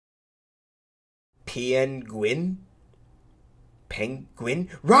Penguin? Penguin?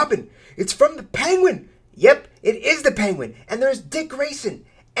 Robin! It's from the Penguin! Yep, it is the Penguin. And there's Dick Grayson.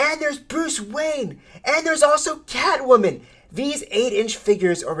 And there's Bruce Wayne. And there's also Catwoman. These 8-inch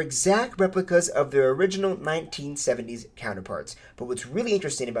figures are exact replicas of their original 1970s counterparts. But what's really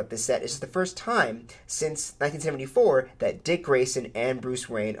interesting about this set is it's the first time since 1974 that Dick Grayson and Bruce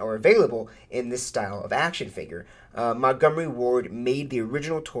Wayne are available in this style of action figure. Montgomery Ward made the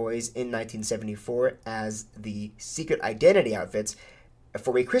original toys in 1974 as the secret identity outfits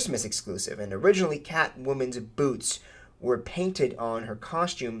for a Christmas exclusive. And originally, Catwoman's boots were painted on her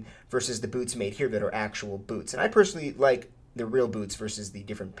costume versus the boots made here that are actual boots. And I personally like the real boots versus the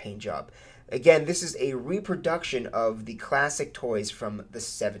different paint job. Again, this is a reproduction of the classic toys from the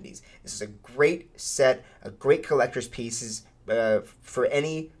 70s. This is a great set, a great collector's pieces for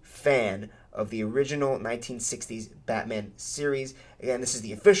any fan of the original 1960s Batman series. Again, this is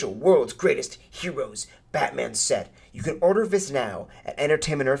the official World's Greatest Heroes Batman set. You can order this now at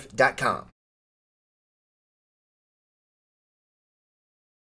entertainmentearth.com.